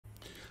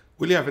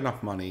Will you have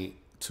enough money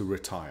to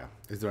retire?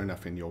 Is there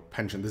enough in your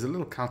pension? There's a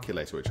little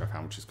calculator which I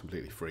found, which is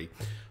completely free,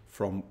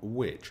 from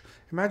which,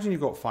 imagine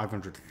you've got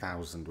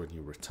 500,000 when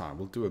you retire.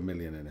 We'll do 1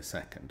 million in a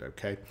second,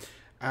 okay?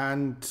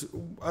 And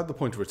at the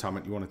point of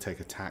retirement, you want to take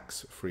a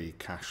tax-free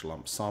cash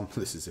lump sum.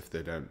 This is if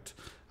they don't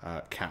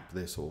cap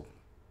this or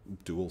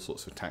do all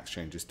sorts of tax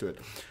changes to it.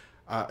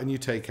 And you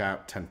take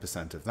out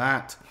 10% of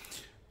that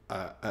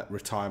at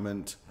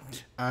retirement.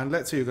 And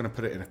let's say you're going to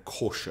put it in a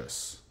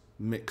cautious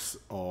mix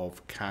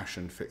of cash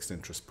and fixed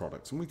interest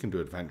products. And we can do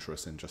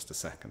adventurous in just a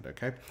second,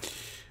 okay?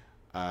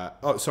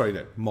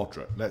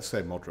 Moderate. Let's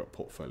say moderate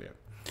portfolio.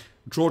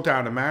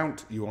 Drawdown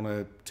amount, you want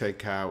to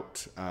take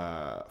out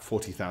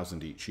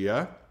 40,000 each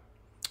year,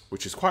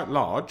 which is quite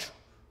large.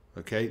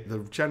 Okay, the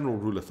general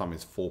rule of thumb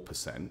is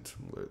 4%.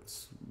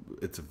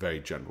 It's a very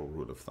general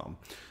rule of thumb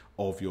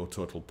of your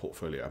total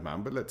portfolio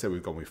amount. But let's say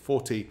we've gone with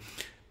 40,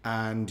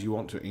 and you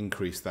want to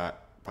increase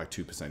that by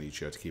 2%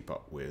 each year to keep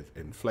up with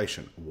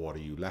inflation. What are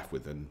you left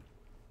with? And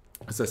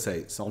as I say,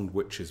 it's on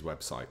Which's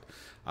website.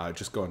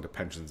 Just go under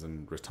pensions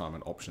and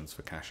retirement options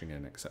for cashing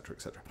in, etc.,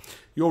 etc.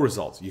 Your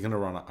results, you're going to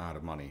run out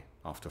of money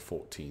after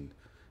 14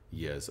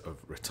 years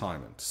of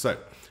retirement. So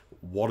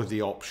what are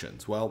the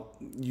options? Well,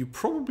 you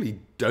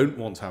probably don't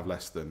want to have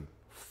less than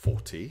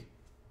 40.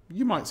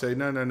 You might say,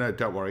 no,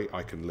 don't worry,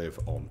 I can live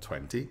on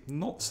 20.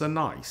 Not so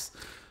nice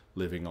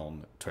living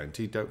on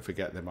 20. Don't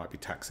forget there might be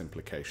tax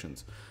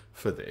implications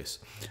for this.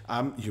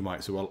 You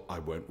might say, well, I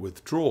won't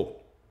withdraw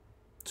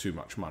too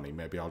much money.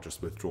 Maybe I'll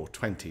just withdraw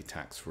 20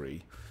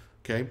 tax-free.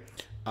 Okay.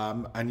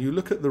 And you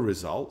look at the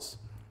results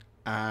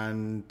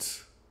and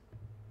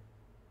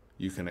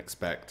you can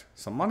expect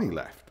some money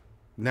left.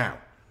 Now,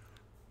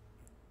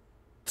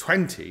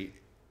 20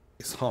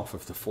 is half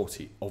of the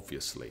 40,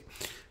 obviously.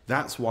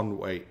 That's one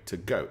way to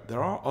go.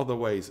 There are other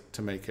ways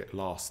to make it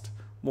last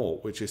more,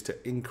 which is to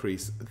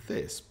increase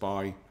this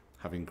by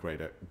having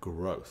greater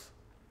growth.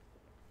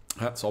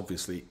 That's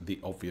obviously the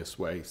obvious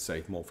way,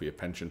 save more for your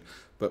pension.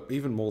 But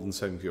even more than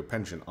saving for your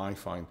pension, I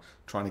find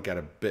trying to get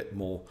a bit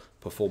more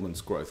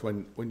performance growth.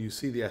 When you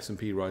see the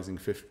S&P rising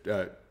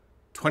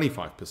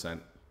 25%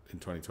 in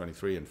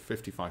 2023 and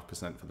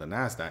 55% for the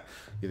NASDAQ,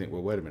 you think,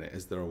 well, wait a minute,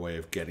 is there a way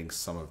of getting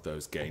some of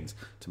those gains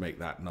to make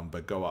that number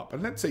go up?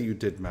 And let's say you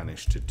did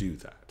manage to do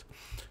that,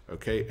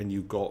 okay, and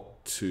you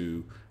got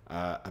to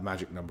a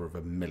magic number of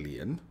 1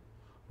 million,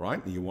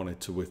 right? You wanted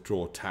to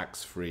withdraw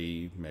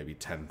tax-free, maybe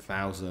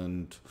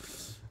 10,000,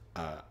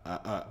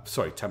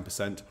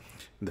 10% in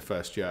the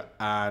first year,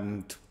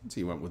 and so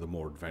you went with a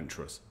more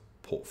adventurous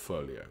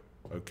portfolio,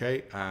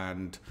 okay?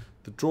 And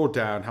the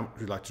drawdown, how much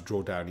would you like to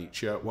draw down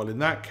each year? Well, in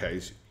that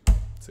case,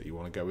 so you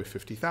want to go with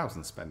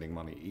 50,000 spending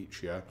money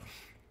each year.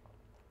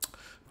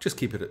 Just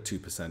keep it at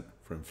 2%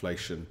 for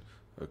inflation,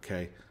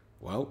 okay?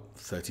 Well,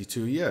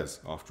 32 years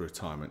after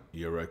retirement,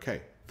 you're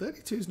okay.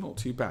 32 is not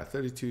too bad,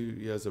 32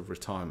 years of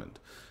retirement,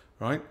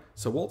 right?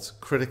 So what's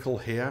critical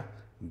here?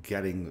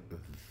 Getting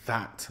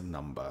that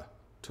number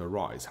to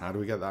rise. How do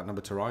we get that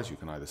number to rise? You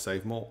can either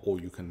save more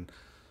or you can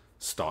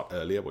start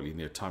earlier. Well, you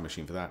need a time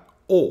machine for that.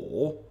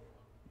 Or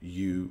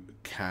you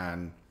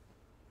can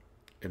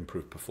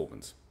improve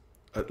performance.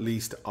 At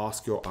least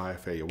ask your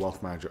IFA, your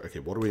wealth manager, okay,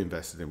 what are we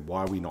invested in?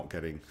 Why are we not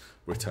getting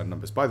return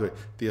numbers? By the way,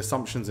 the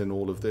assumptions in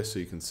all of this, so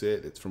you can see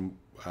it,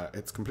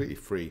 it's completely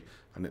free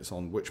and it's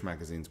on Which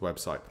Magazine's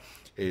website,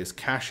 is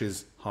cash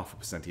is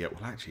 0.5% a year.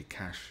 Well, actually,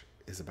 cash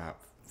is about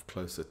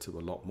closer to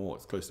a lot more.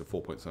 It's close to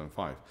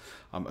 4.75.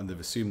 And they've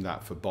assumed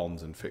that for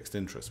bonds and fixed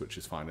interest, which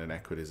is fine, and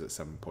equities at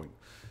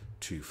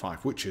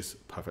 7.25, which is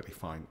perfectly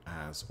fine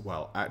as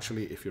well.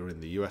 Actually, if you're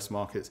in the US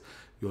markets,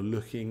 you're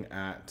looking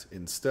at,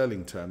 in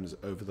sterling terms,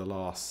 over the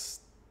last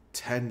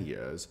 10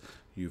 years,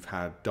 you've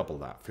had double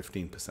that,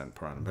 15%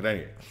 per annum. But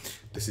anyway,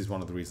 this is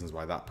one of the reasons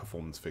why that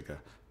performance figure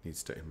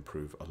needs to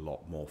improve a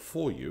lot more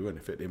for you. And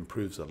if it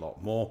improves a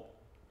lot more,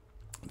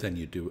 then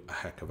you do a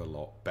heck of a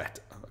lot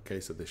better.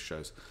 Okay, so this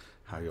shows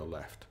how you're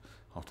left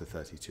after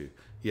 32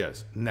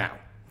 years. Now,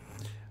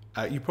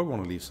 you probably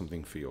want to leave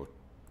something for your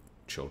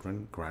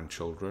children,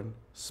 grandchildren,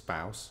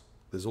 spouse.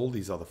 There's all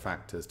these other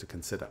factors to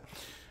consider.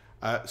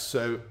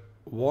 So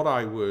what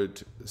I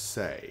would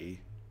say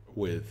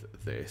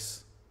with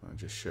this, I'm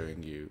just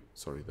showing you,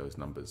 sorry, those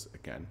numbers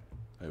again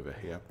over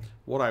here.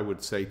 What I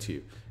would say to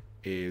you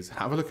is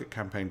have a look at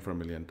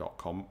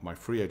campaignfor1million.com, my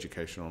free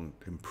education on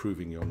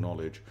improving your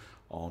knowledge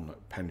on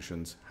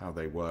pensions, how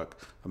they work,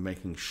 and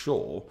making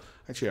sure,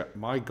 actually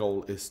my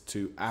goal is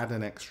to add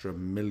an extra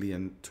 1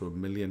 million to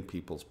 1 million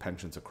people's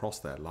pensions across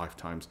their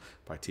lifetimes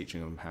by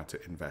teaching them how to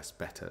invest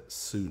better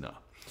sooner,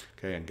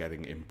 okay, and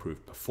getting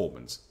improved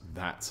performance.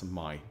 That's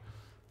my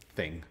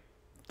thing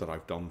that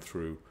I've done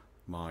through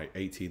my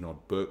 18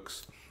 odd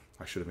books.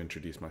 I should have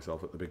introduced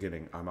myself at the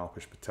beginning. I'm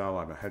Alpesh Patel.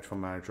 I'm a hedge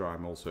fund manager.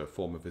 I'm also a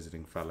former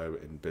visiting fellow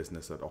in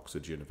business at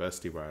Oxford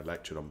University, where I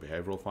lectured on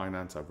behavioral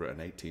finance. I've written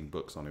 18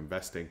 books on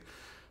investing,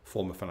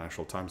 former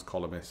Financial Times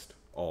columnist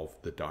of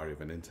the Diary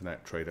of an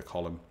Internet Trader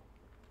column,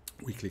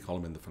 weekly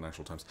column in the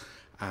Financial Times,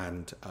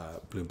 and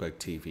Bloomberg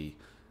TV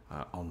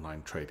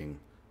online trading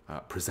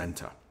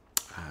presenter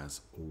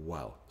as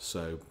well.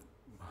 So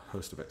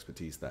host of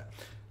expertise there,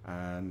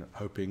 and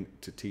hoping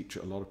to teach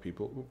a lot of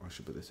people. Oh, I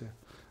should put this here.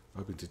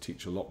 Hoping to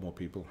teach a lot more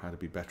people how to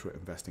be better at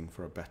investing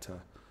for a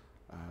better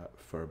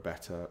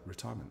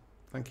retirement.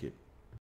 Thank you.